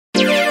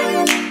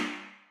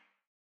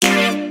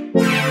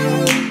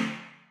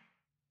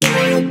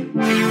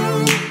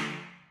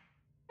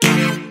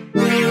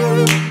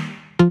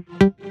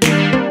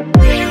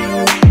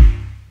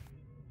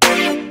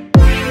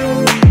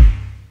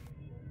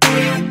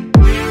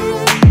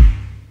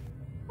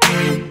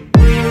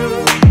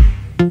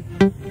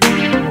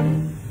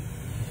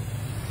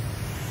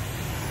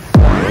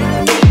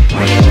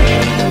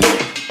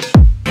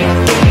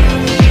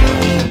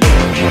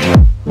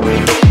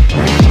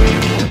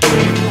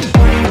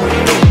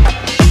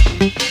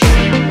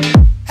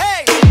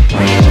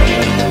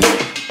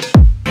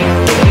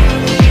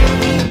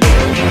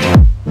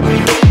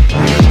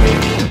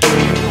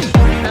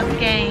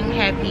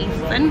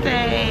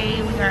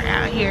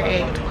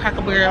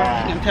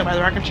talk about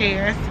the rocking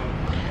chairs.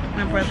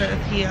 My brother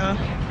is here.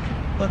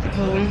 What's the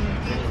pool?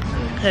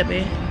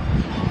 Hubby.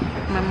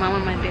 My mama,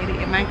 my daddy,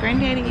 and my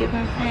granddaddy is in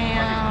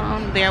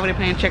town. They already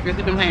playing checkers.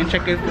 We've been playing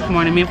checkers this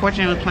morning. Me and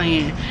Fortune was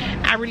playing.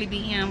 I really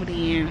beat him, but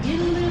then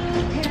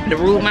the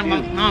rules, my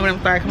mom and them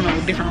started coming up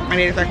with different, my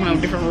daddy started coming up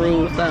with different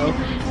rules, so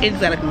it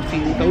just got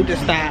confused. So we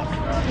just stopped.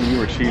 You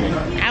were cheating.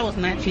 I was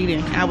not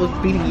cheating. I was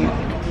beating you.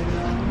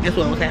 That's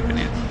what was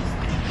happening.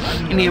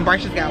 And then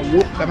Bryce just got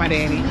whooped by my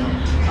daddy.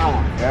 Oh,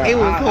 God. It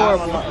was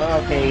horrible.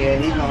 Okay, yeah,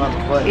 he's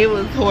gonna it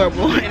was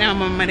horrible. And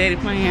I'm on my daddy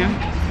playing.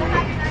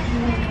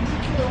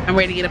 I'm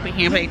ready to get up in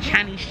here and play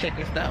Chinese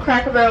checkers though.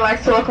 Cracker Barrel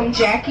likes to welcome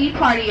Jackie,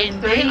 party of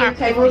 3. Your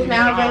table is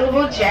now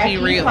available.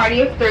 Jackie,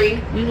 party of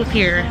 3. We was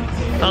here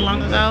so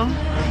long ago.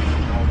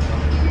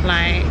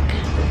 Like,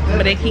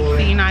 but they keep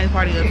seeing all these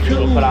party of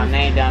 2. Put our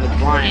name down as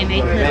Brian. And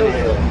they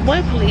could,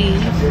 boy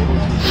please.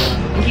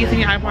 We keep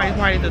seeing all the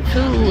parties of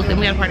 2s and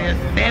we had a party of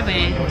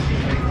 7.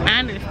 I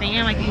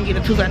understand, like you can get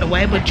the 2s out of the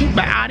way, but you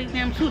buy all these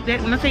damn 2s.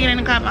 When I say it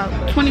ain't got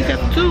about 20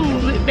 sets of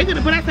 2s, they could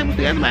have put our tables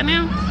together by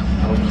now.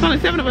 It's only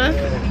 7 of us.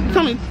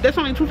 That's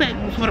only 2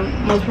 tables for the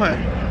most part.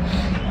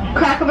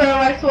 Cracker Barrel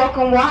likes to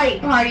welcome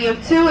White, party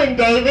of 2, and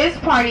Davis,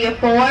 party of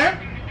 4.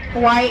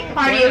 White,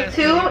 party of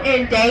 2,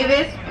 and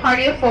Davis,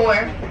 party of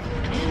 4.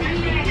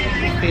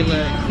 See,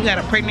 look, you got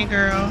a pregnant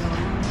girl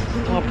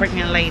or a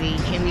pregnant lady,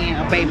 and then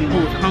a baby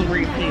who's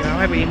hungry as hell.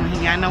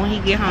 I know when he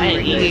get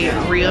hungry, he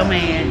get real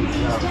mad.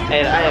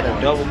 Hey, I had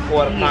a double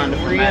quarter pounder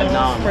from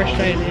McDonald's.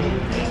 Frustrated.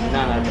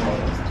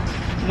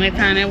 What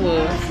time that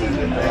was?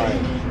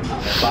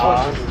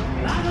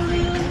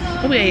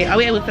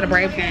 We went to the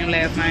Braves game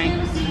last night.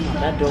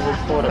 That double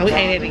quarter. So we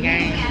ate at the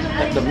game.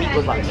 The meat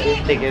was like this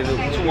thick as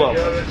 2 of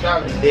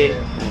them. Thick.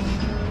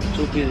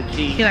 2 pieces of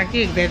cheese.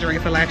 He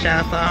exaggerates a lot,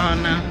 y'all, so I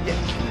don't know.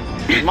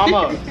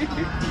 Mama,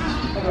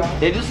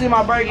 did you see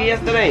my burger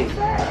yesterday?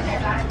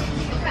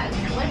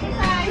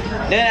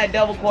 Then that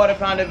double quarter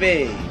pounder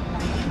big.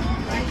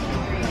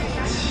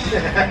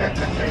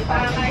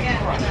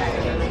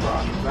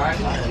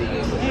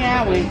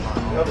 Yeah, we.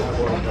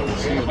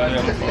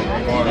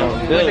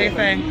 What they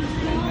say?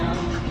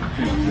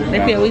 They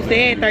said we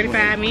said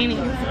 35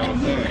 minutes.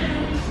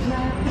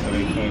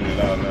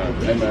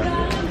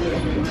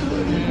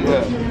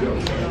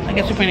 I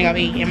guess we're finna go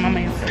eat, and Mama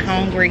is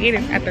hungry. It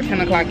is after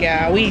 10 o'clock,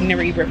 y'all. We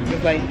never eat breakfast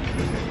this late.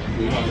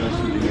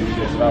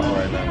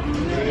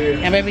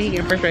 And baby, he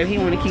getting frustrated. He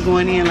want to keep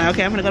going in. Like,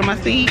 okay, I'm gonna go to my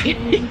seat.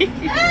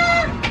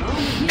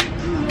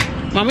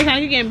 Mama, how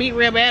you getting beat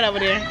real bad over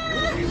there?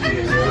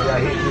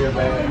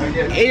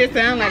 It just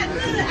sounds like. I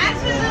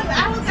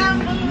was out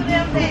moving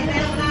them back.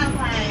 That's what I was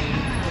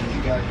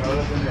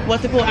like.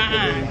 What's the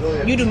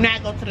point? You do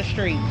not go to the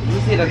street. You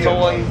see the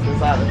toys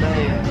inside the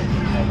thing?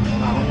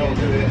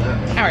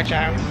 Alright,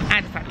 y'all.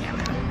 I just talked to y'all.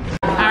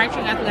 Alright,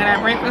 you guys, we got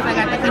our breakfast. I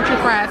got the country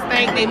fried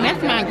steak. They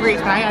messed my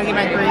grits, so I gotta get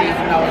my grits.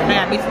 I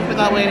got beef to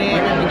go with it.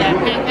 We got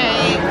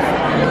pancakes.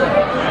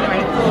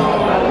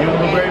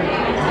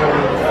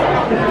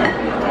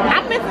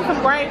 I'm missing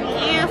some gravy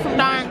and some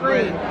darn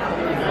grits.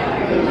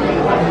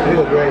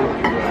 Little gravy.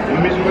 You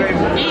missing gravy?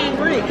 And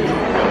grits.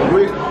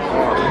 Grits? I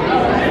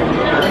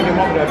think your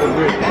mom got some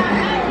grits.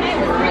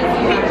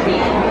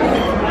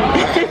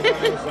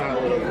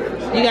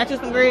 You got you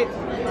some grits?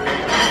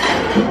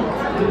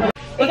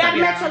 It got to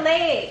match your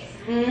legs.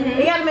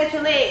 It got to match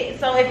your legs.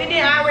 So if it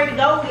didn't already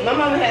go with, my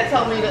mama had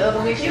told me the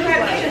other week. You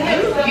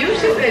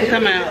should say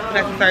come out.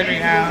 That's the surgery,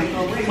 y'all.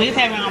 We just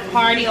having a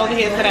party over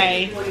here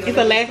today. It's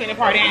a last minute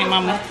party, ain't it,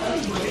 Mama?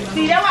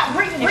 See, that's why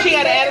Brittany. She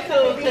got an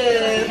attitude to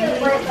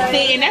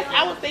see, and that's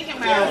I was thinking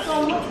about.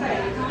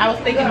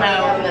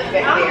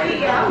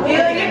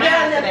 You're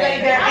done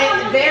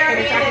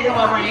there. Come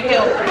over and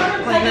help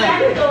clean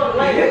up.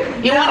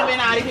 It would have been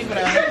all these people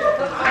though.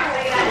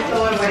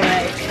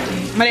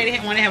 My daddy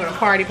didn't want to have a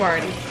party for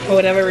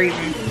whatever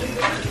reason.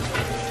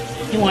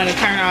 He wanted to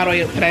turn all the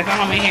way up today, so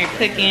I'm in here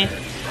cooking.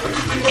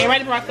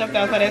 Everybody brought stuff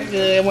though, so that's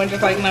good. It wasn't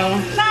just like no.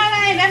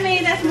 I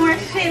mean that's more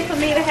shit for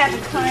me to have to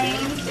clean.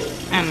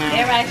 I know.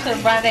 Everybody should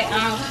have brought their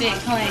own shit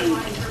clean.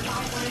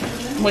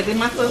 What did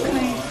my stuff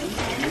clean?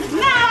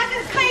 No, I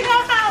just cleaned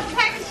off all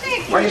pack of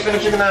chicken. Why you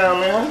spending chicken down,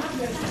 man?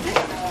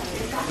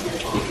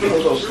 You feel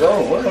so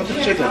slow. What happened to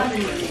the chicken?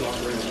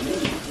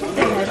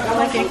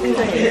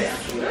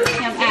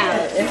 Him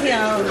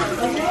out.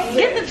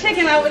 Get the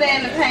chicken over there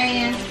in the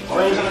pan.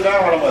 Why you sitting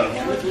down with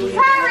him?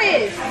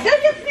 Paris, do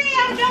you see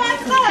I'm doing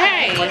stuff?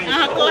 Hey,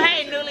 Uncle.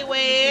 Hey,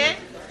 newlywed.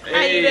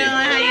 How you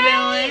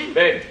doing?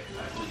 Baby.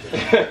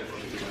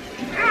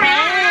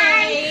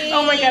 Hey.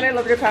 Oh my god, I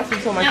love your costume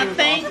so much.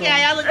 Thank y'all.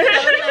 Y'all look so nice.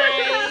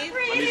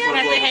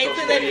 I say hey to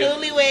the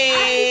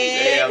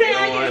newlywed.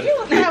 You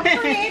was so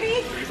pretty.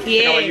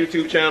 Check out my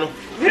YouTube channel.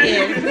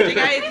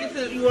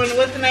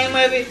 What's the name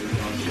of it?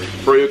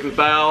 Brooke and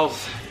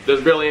Fowls.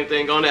 There's barely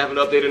anything on it. I haven't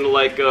updated in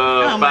like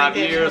 5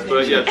 years,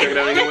 but yeah, check it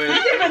out anyway.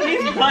 at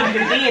least plug the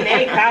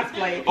DNA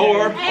cosplay.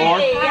 Or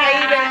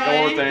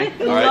thing.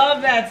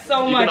 Love that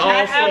so much. You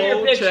can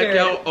also check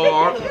out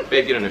our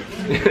babe, get in there.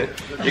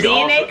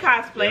 DNA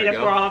cosplay. That's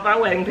where all of our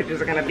wedding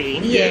pictures are gonna be.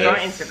 Yes. On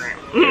Instagram.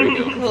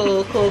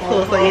 Cool.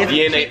 So yes,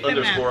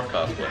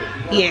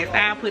 DNA_cosplay. Yes,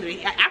 I'll put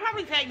it. I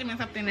probably tagged them in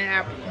something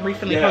that I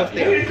recently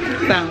posted.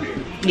 So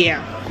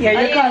yeah.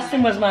 Yeah, your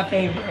costume was my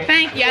favorite.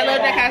 Thank you. I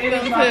love that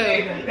costume too.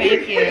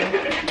 Thank you.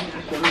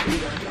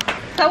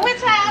 So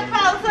which y'all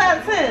folks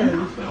up to?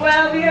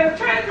 Well, we are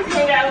trying to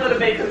hang out a little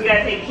bit because we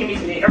gotta take Kimmy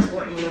to the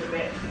airport in a little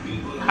bit.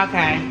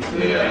 Okay.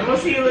 Yeah. We'll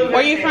see you a little bit.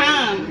 Where you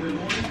from?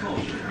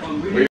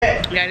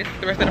 Yeah, this is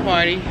the rest of the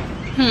party.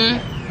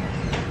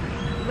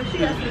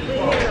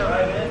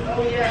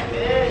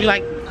 You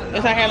like,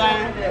 what's our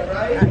hairline?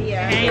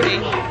 Yeah. Handy.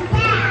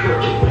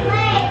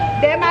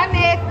 They're my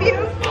nephew.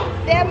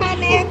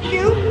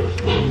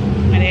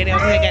 My daddy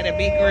over here got a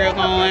big grill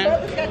going.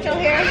 Got your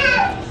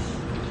hair?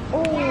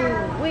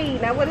 Ooh,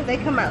 wait. Now what did they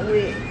come out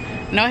with?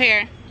 No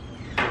hair.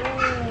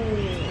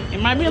 It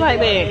might be like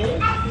that.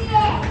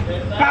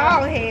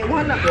 Bald head.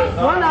 One of them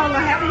gonna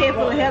have a head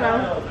full of hair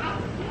though.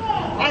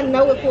 I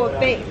know it for a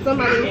fact.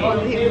 Somebody is gonna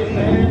have a head full of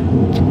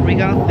hair. We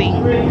gonna see.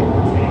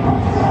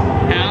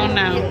 I don't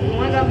know.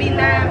 One gonna be 9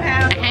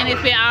 pounds. And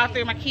it's been all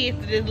three of my kids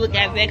to just look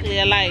exactly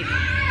alike.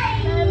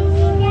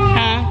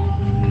 Huh?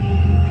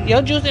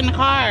 Your juice in the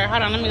car.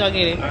 Hold on, let me go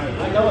get it.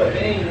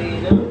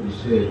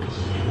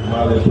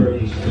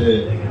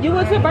 You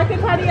went to a birthday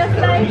party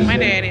yesterday? My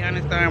daddy on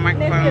the star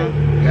microphone.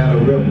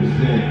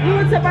 You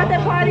went to a birthday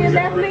party and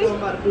left me?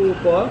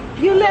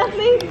 You left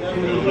me?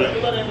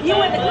 You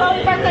went to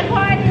Chloe's birthday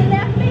party and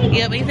left me?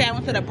 Yep, he said I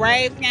went to the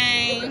Braves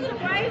game. You went to the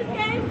Braves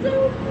game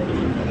too?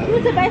 You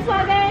went to a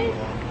baseball game?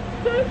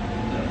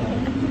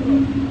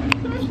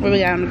 What we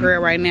got on the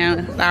grill right now?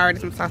 There's already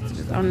some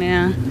sausages on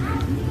there.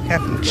 Got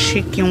some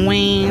chicken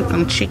wings,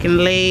 some chicken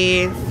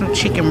legs, some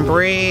chicken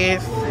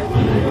breasts.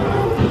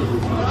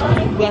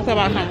 We also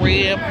about some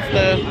ribs and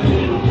stuff.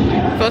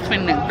 So it's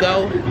finna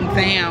go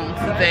down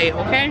today,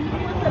 okay?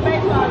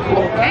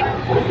 Okay.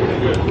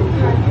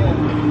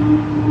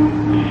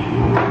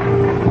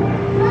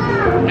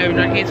 Maybe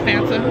drink his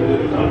Fanta.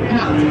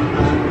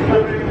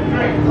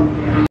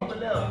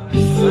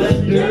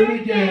 Dirty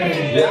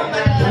game.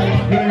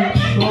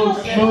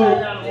 Smoke.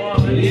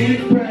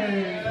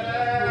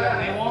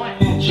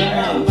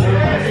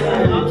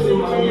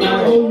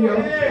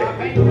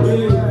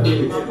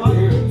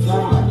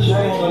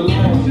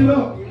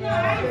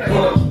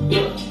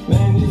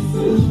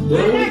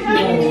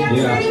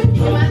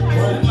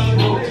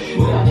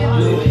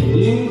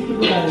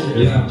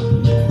 Yeah.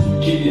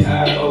 Keep your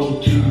eye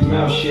open, keep your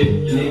mouth shut.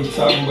 Niggas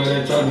talking, but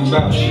ain't talking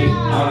about shit.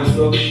 All this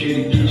other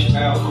shit to get you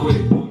out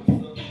quick.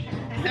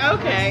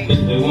 Okay.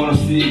 They wanna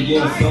see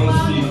again, some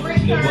see.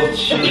 They both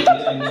shit,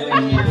 yeah,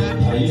 me.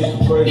 I used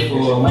to pray for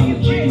a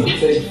 100 G to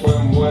take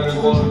from what I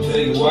wanna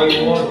take, what I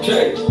wanna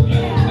take. I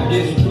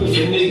guess you push a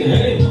nigga,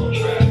 hey,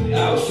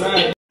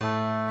 outside.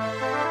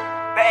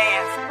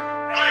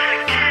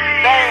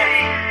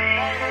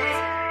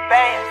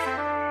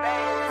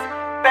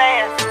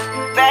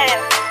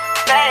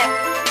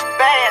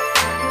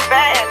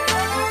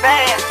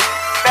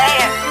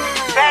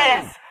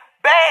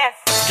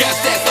 Got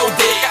that so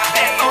dead.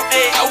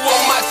 I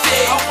want my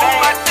check.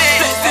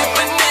 They said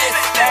finesse.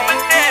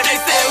 They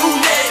said who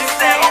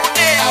next?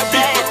 I be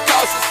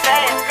precautious.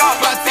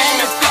 My team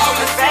is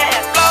flawless.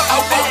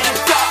 I want the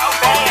top,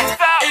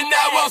 and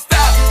I won't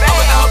stop.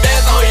 I'ma throw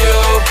bands on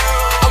you.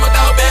 I'ma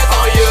throw bands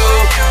on you.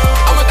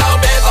 I'ma throw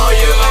bands on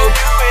you.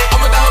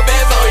 I'ma throw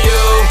bands on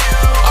you.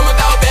 I'ma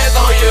throw bands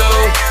on you.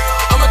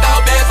 I'ma throw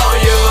bands on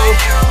you.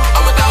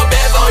 I'ma throw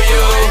bands on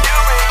you.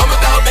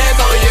 I'ma throw bands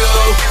on you.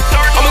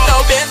 I'ma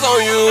throw bands on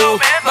you.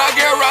 My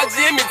girl rock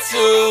Jimmy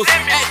too.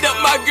 Act up,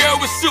 my girl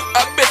with shoot.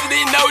 I bet you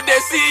didn't know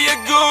that she a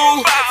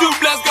goon. 2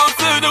 blunts go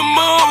to the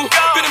moon.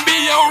 Finna be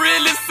on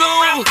really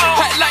soon.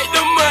 Hot like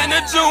the month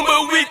of June,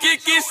 but we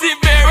kickin' shit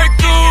very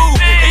cool.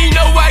 And you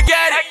know I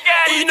got it.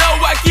 And you know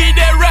I keep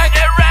that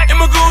rocket. And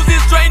my goons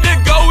is straight to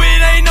go. It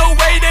ain't no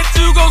way that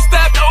you gon'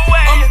 stop it.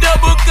 I'm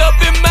double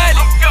cupping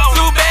money.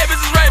 2 bad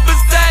bitches right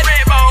beside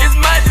it. It's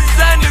my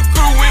designer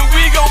crew, and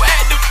we gon'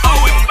 act the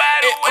fool. And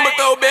I'ma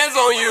throw bands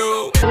on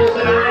you.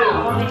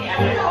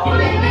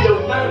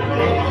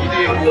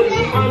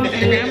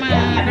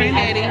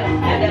 Granddaddy.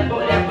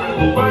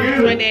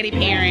 My daddy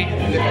parent.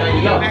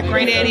 My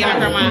granddaddy and my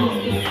grandma.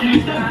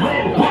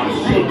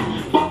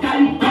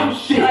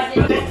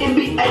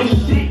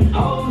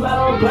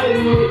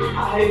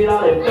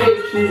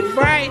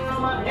 Right.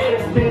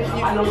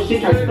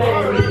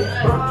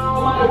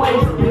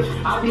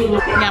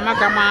 Yeah, my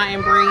grandma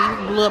and Bree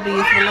blew up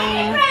these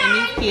balloons, and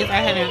these kids are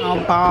having a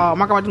ball.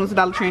 My grandma went to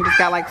Dollar Tree and just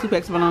got like 2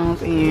 packs of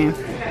balloons, and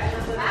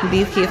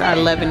these kids are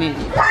loving it.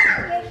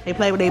 They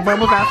play with their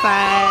bubbles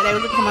outside. They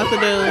was looking for us to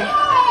do.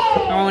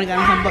 I only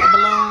got some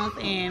balloons,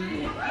 and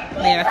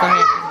they are so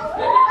happy.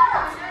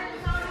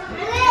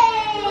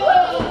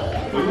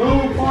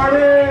 Balloon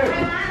party!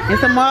 And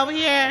some more over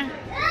here.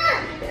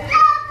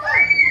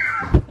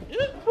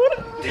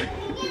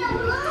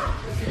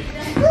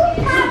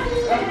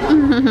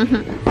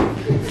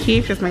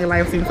 Kids just make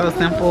life seem so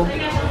simple.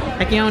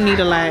 Like you don't need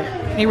a lot.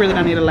 You really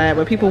don't need a lot,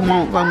 but people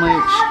want so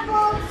much.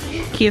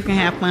 Kids can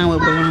have fun with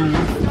balloons,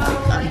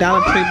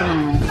 Dollar Tree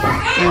balloons,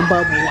 and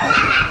bubbles.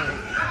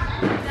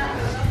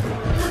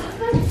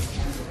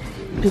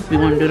 People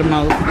want to do the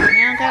most. They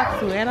don't got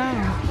to at all.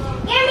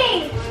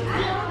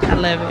 I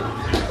love it.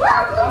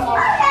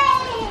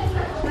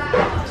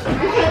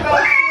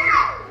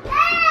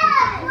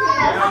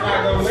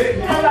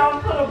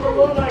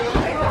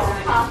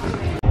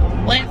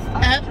 What's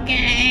up,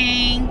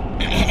 gang?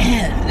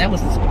 That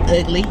was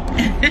ugly.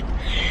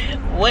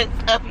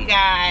 What's up, you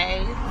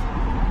guys?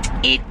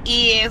 It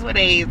is, what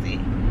day is it?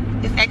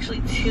 It's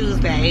actually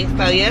Tuesday.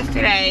 So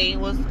yesterday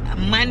was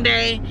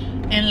Monday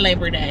and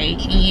Labor Day,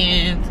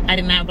 and I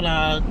did not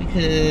vlog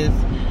because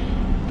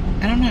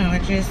I don't know, I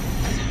just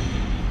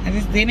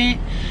didn't.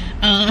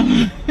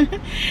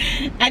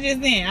 I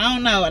just didn't. I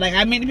don't know. Like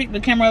I meant to pick the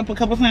camera up a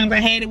couple times. I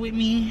had it with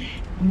me,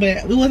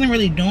 but we wasn't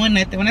really doing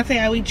nothing. When I say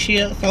how we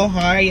chilled so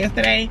hard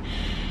yesterday,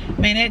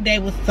 man, that day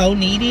was so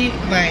needed.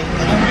 Like,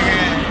 oh my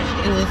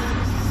gosh, it was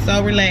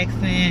so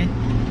relaxing.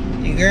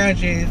 We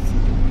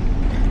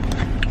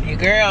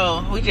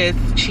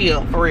just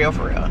chilled for real.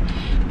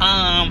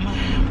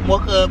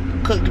 Woke up,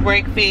 cooked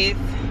breakfast,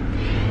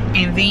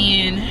 and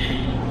then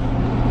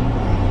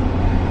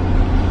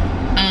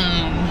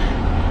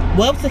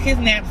Wub took his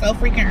nap so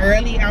freaking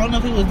early. I don't know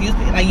if he was used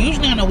to it. Like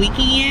usually on the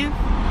weekend,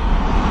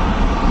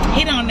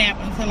 he don't nap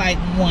until like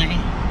 1.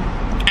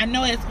 I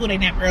know at school they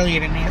nap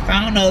earlier than that, so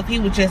I don't know if he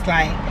was just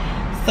like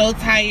so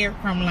tired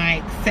from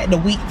like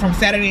from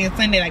Saturday and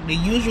Sunday, like the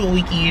usual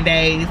weekend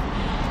days.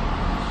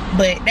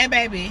 But that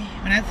baby,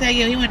 when I tell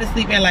you he went to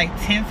sleep at like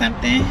 10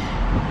 something,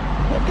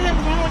 what the hell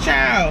is wrong with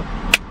y'all?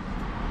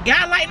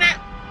 Y'all like that?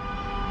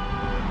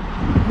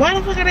 Why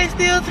the fuck are they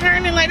still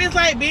turning? Like this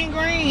light being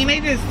green, they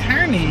just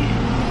turning.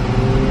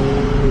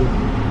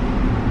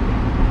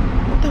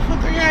 What the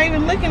fuck are y'all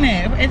even looking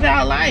at? Is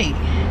y'all like?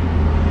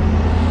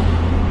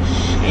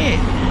 Shit.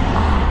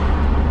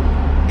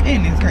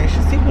 Goodness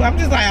gracious. People, I'm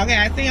just like, okay,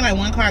 I see like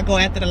one car go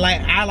after the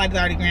light. Our light's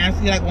already green. I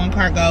see like one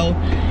car go.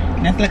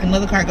 And that's like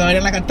another car go. And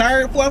then like a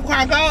third, fourth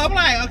car go. I'm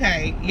like,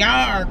 okay,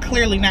 y'all are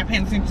clearly not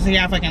paying attention to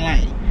y'all fucking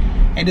light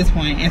at this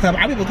point. And so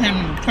our people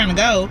trying to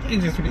go.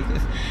 It's just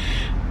ridiculous.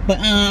 But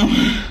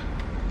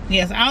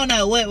yes, I don't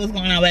know what was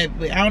going on, but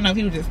I don't know if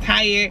he was just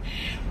tired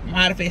from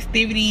all the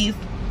festivities,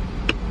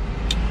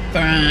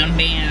 from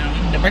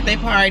the birthday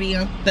party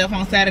and stuff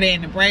on Saturday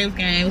and the Braves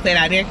game. We stayed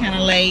out there kind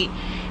of late,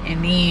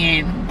 and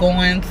then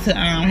going to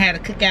had a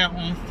cookout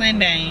on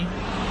Sunday,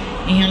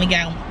 and he only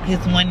got his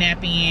one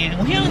nap in.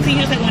 Well, he only take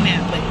one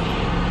nap, but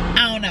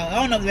I don't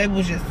know if the baby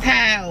was just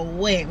tired or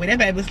what. But that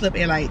baby slept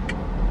at like,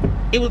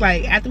 it was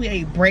like after we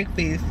ate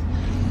breakfast,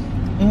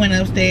 we went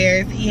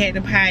upstairs. He had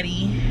to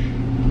potty,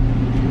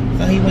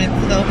 so he went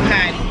to go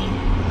potty,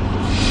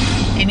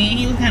 and then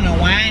he was kind of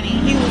whining.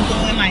 He was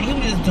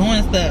just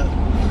doing stuff.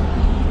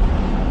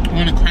 I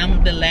want to climb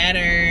up the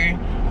ladder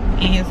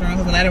in his room,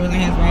 because the ladder was in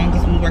his room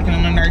because we was working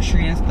on the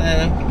nursery and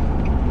stuff.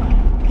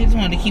 He just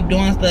wanted to keep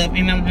doing stuff,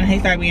 and he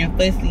started being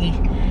fussy.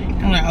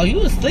 I'm like, oh, you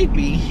was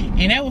sleepy,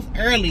 and that was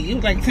early. It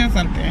was like 10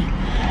 something.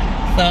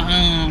 So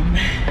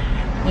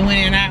we went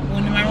in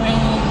my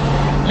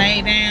room,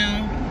 laid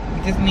down,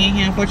 just me and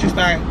him. Fortune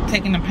started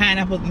taking the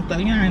pineapples and stuff.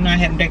 You know, I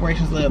had the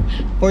decorations up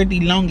for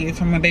the longest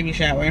from my baby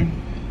shower.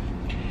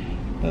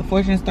 But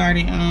Fortune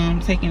started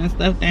taking the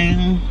stuff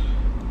down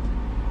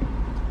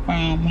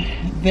from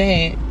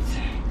that.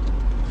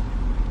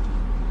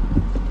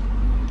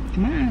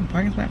 Am I in a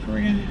parking spot for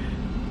real?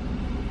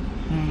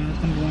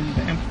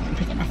 I'm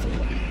picking my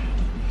food.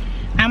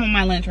 I'm on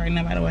my lunch right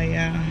now, by the way,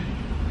 y'all.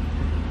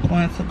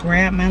 Going to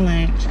grab my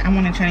lunch. I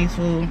wanted Chinese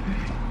food.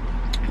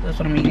 That's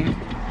what I'm eating.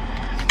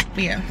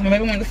 But yeah, so my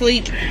baby went to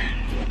sleep.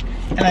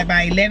 And like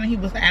by 11, he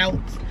was out.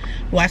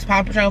 Watched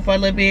Paw Patrol for a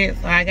little bit.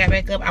 So I got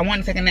back up. I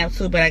wanted to take a nap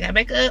too, but I got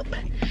back up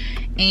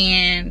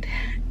and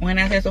went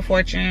out there to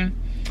Fortune.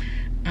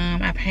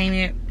 I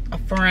painted a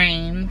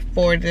frame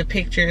for the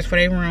pictures for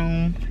their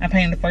room. I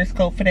painted the first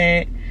coat for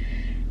that.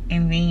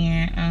 And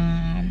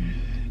then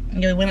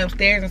we went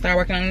upstairs and started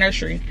working on the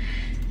nursery.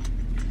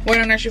 Worked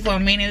on the nursery for a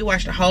minute. We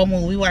watched the whole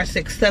movie. We watched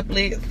 6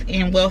 Septuplets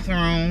in Wealth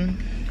Room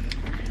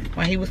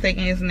while he was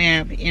taking his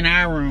nap in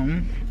our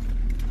room.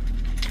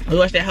 We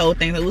watched that whole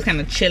thing. So we was kind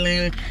of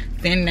chilling,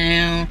 sitting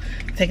down,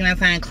 taking our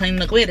time, cleaning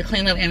up. We had to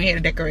clean up and we had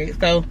to decorate.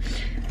 So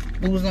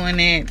we was doing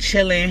that,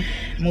 chilling.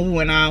 The movie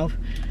went off.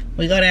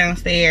 We go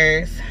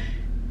downstairs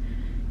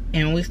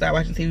and we start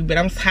watching TV. But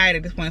I'm tired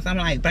at this point. So I'm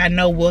like, but I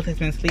know Wolf has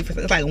been asleep.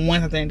 It's like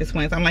 1 something at this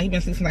point. So I'm like, he's been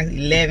asleep since like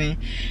 11.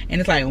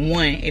 And it's like 1.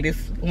 It is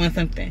 1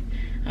 something.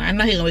 I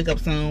know he's gonna wake up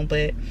soon,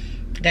 but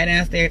got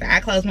downstairs. I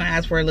closed my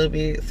eyes for a little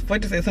bit.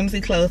 Fortune said as soon as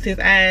he closed his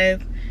eyes,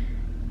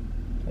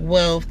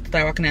 Wolf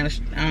started walking down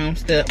the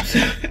steps.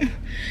 And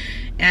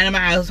I know my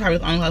eyes was probably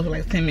only closed for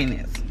like 10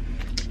 minutes.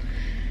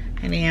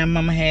 And then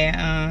Mama had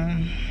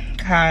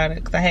called,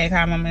 because I had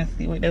called Mama and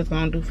see what they was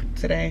gonna do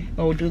today,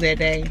 or do that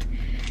day.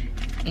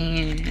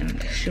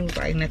 and she was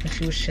like nothing.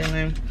 She was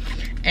chilling.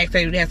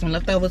 Actually, we had some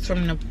leftovers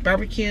from the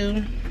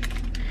barbecue.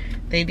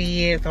 They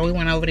did, so we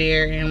went over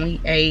there and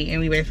we ate, and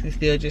we basically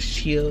still just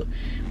chilled.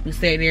 We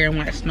sat there and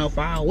watched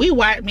Snowfall. Me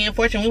and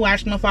Fortune, we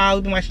watched Snowfall.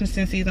 We've been watching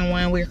since season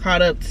 1. We're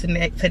caught up to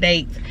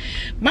date.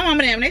 My mom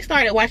and them, they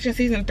started watching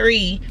season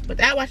 3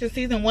 without watching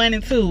season 1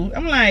 and 2.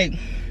 I'm like,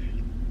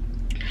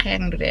 I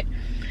can't do that.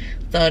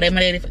 So my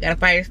daddy got a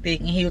Fire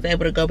Stick, and he was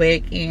able to go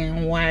back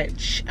and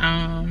watch.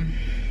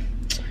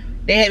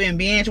 They had been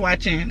binge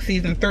watching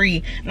season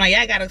 3. I'm like,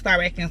 y'all gotta start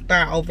back and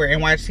start over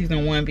and watch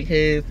season 1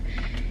 because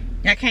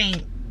y'all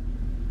can't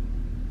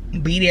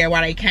be there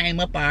while they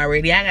came up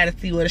already. I gotta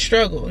see what a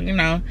struggle, you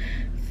know.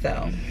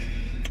 So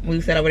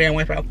we sat over there and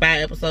went for about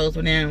 5 episodes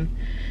with them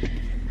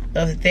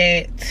of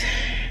that,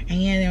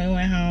 and then we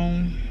went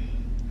home.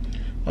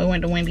 We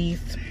went to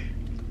Wendy's,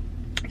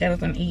 got us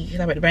something to eat,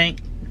 stopped at the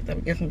bank, stopped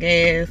to get some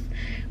gas,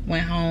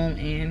 went home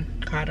and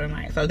called it a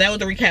night. So that was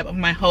the recap of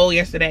my whole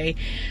yesterday.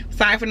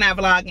 Sorry for not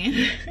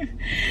vlogging,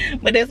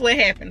 but that's what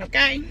happened,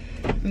 okay?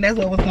 And that's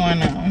what was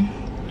going on.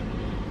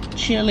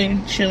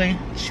 Chilling.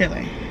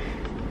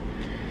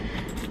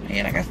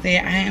 Yeah, like I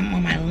said, I am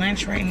on my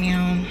lunch right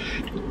now,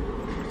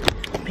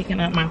 picking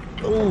up my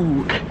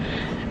food.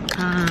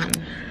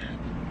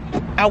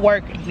 I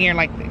work near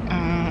like the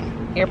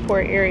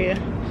airport area.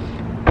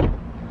 I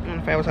don't know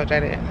if I ever told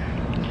y'all that.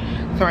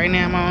 So right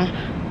now I'm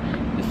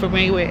on, you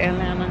familiar with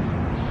Atlanta,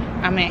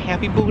 I'm at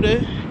Happy Buddha,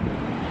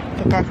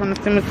 across from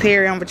the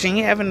cemetery on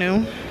Virginia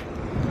Avenue.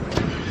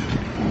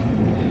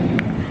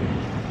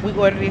 We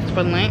ordered this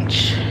for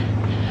lunch.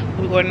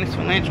 We ordered this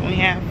for lunch when we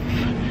have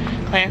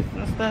classes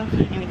and stuff,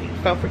 and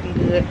it's so freaking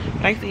good.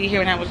 But I used to eat here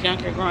when I was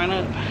younger, growing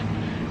up.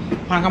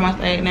 When I got my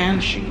stay down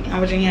the street on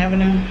Virginia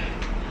Avenue.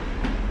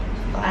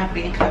 So I've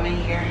been coming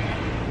here.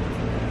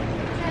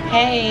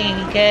 Hey,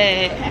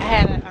 good. I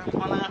had an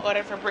online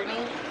order for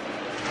Brittany.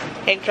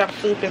 Egg drop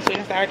soup and sweet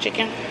and sour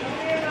chicken.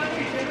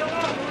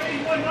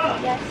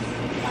 Yes.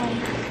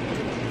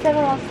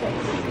 706.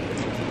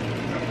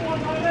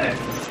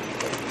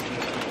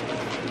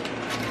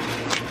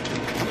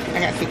 I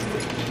got 6.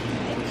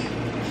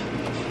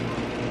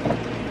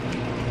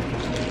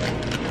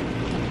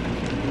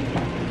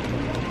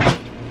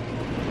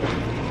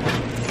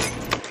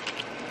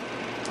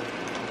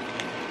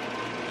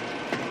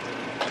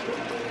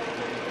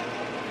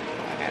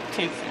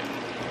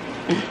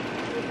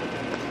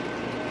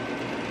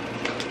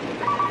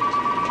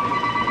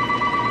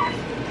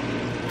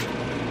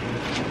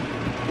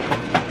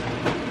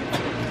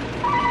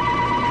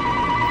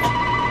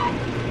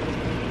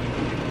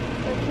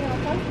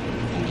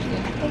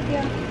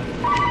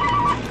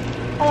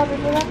 Hello,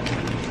 Barbara.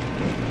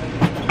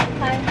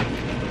 Hi.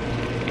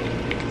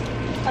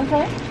 I'm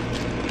sorry?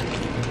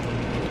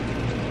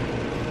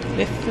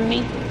 This is me?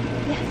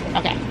 Yes.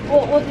 Okay.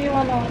 What do you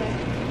want to order?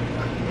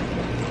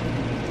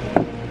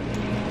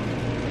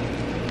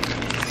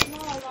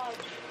 Small,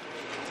 large.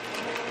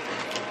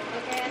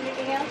 Okay,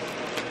 anything else?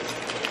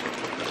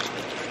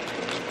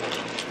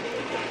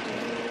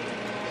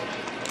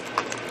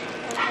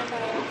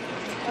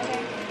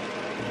 Okay.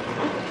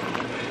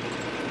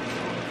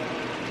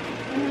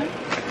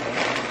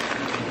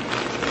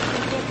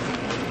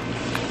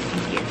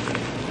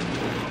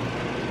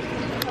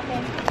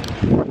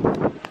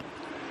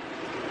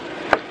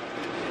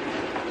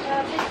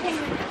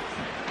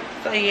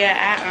 So yeah,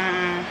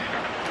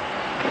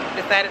 I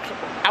decided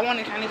I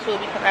wanted Chinese food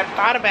because I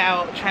thought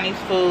about Chinese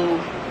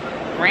food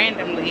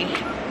randomly.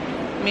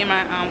 Me and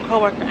my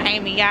coworker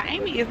Amy, y'all,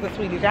 Amy is the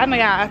sweetest. Y'all know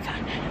y'all, I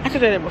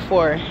should have done it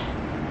before.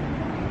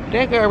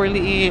 That girl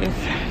really is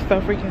so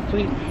freaking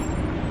sweet.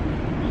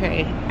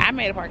 Okay, I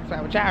made a parking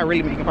spot, but y'all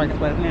really making parking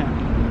spots now.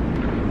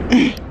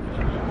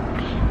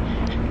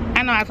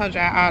 I know I told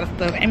y'all all the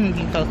stuff. Amy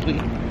be so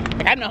sweet.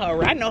 Like, I know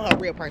her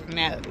real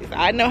personality. So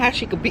I know how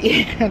she could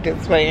be. I'm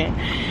just playing.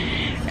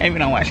 Amy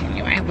don't watch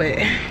anyway, but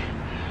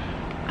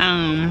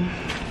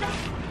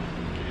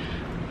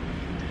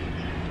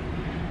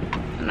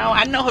no,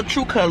 I know her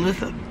true colors.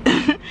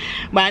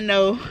 But I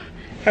know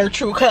her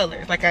true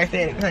colors, like I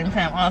said at the same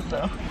time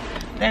also.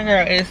 That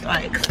girl is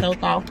like so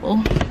thoughtful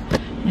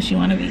when she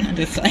wanna be. I'm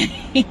just saying.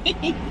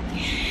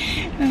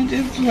 I'm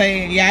just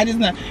playing. Yeah, I just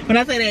know. When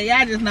I say that,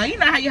 y'all just know. You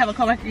know how you have a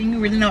coworker and you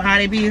really know all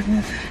their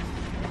business.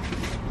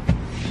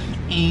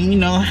 And you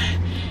know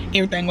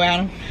everything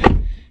about them.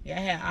 Yeah,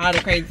 I had all the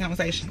crazy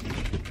conversations.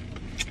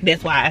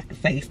 That's why I can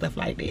say stuff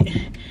like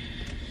that.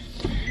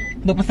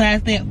 But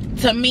besides that,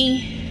 to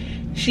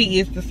me, she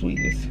is the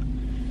sweetest.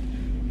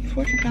 Is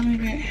Fortune coming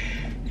back?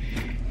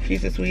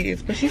 She's the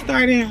sweetest. But she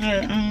started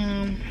her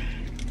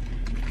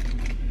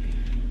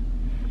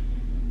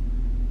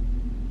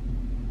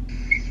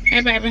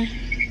hey baby.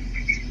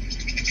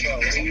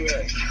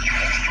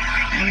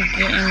 I'm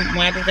getting,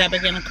 well, I just got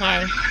back in the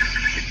car.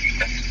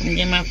 I'm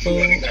getting my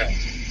food.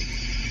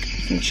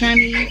 Some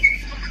Chinese.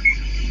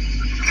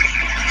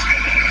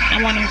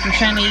 I wanted some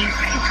Chinese.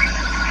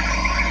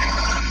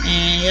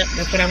 And yep,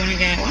 that's what I want to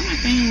get. Why am I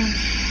saying?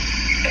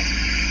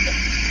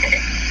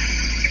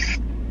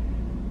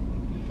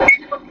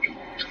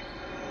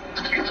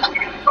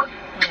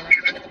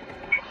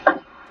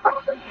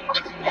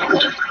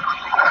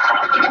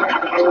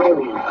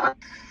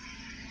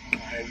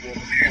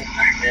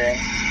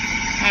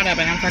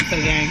 talk to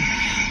the gang.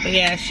 But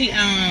yeah, she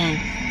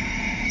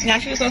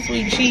was so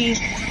sweet. She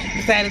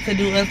decided to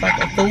do us like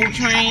a food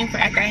train for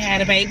after I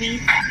had a baby.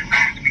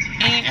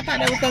 And I thought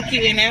that was so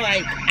cute. And they're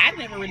like, I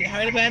never really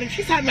heard about it.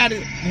 She talked about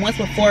it once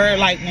before,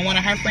 like when one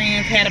of her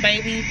friends had a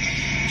baby.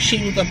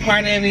 She was a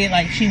part of it.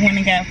 Like she went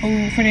and got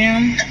food for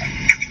them.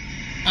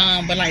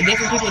 But like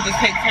different people just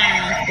take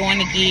turns going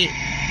to get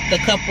the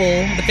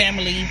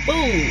family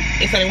food.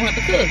 And so they won't have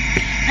to cook.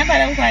 I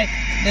thought that was like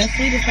the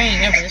sweetest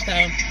thing ever. So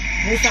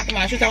she was talking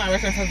about a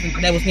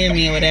restaurant that was near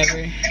me or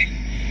whatever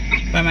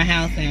by my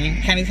house,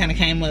 and Chinese kind of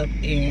came up,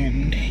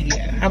 and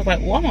yeah, I was like,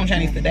 well, I'm on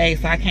Chinese today,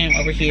 so I came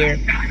over here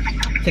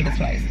to this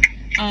place.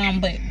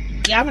 But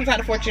yeah, I'm gonna talk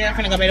to Fortune. I'm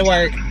gonna go back to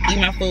work, eat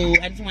my food.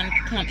 I just wanted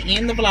to come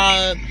in the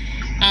vlog.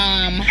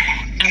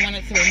 I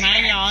wanted to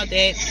remind y'all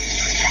that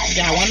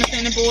y'all want to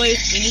send the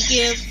boys any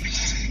gifts.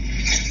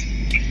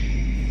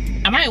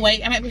 I might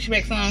wait. I might push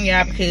back some,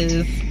 y'all,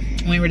 because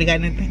we ain't really got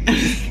nothing.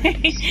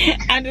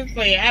 I just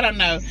play. I don't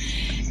know.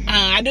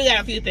 I do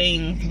got a few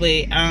things,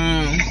 but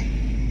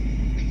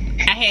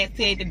I had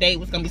said the date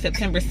was gonna be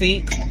September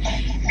 6th,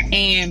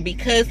 and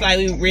because like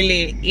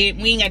we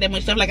ain't got that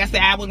much stuff. Like I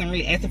said, I wasn't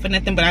really asking for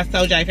nothing, but I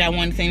told y'all if y'all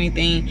wanted to say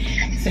anything,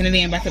 send it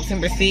in by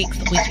September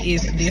 6th, which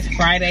is this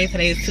Friday.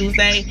 Today is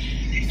Tuesday,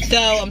 so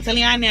I'm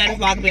telling y'all now, this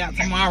vlog will be out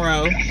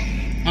tomorrow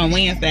on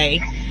Wednesday.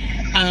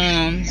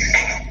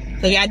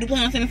 So y'all do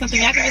plan on sending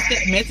something, y'all can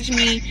just message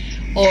me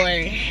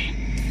or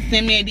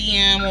send me a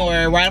DM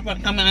or write up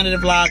a comment under the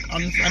vlog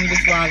on this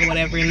vlog or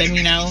whatever, and let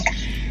me know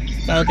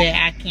so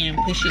that I can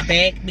push it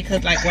back,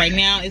 because like right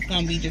now it's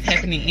gonna be just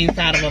happening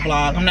inside of a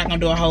vlog. I'm not gonna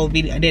do a whole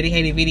video, a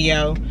dedicated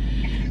video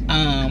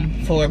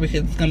for it,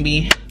 because it's gonna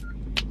be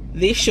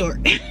this short.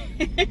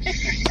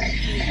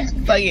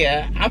 So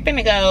yeah, I'm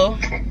finna go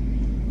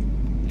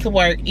to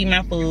work, eat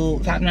my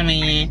food, talk to my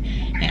man,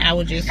 and I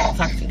will just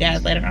talk to you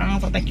guys later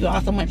on. So thank you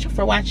all so much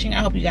for watching.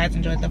 I hope you guys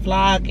enjoyed the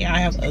vlog. Y'all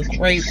have a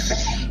great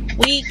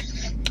week.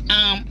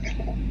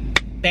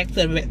 Back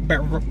to the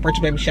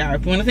virtual baby shower.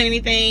 If you want to send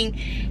anything,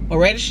 or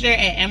register at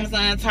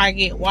Amazon,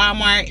 Target,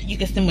 Walmart. You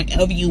can send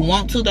whatever you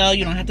want to, though.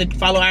 You don't have to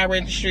follow our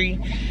registry.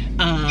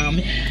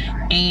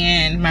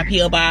 And my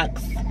P.O.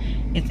 box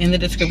is in the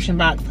description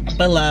box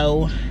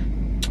below.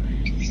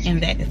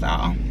 And that is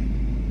all.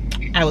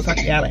 I will talk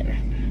to y'all later.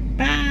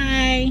 Bye.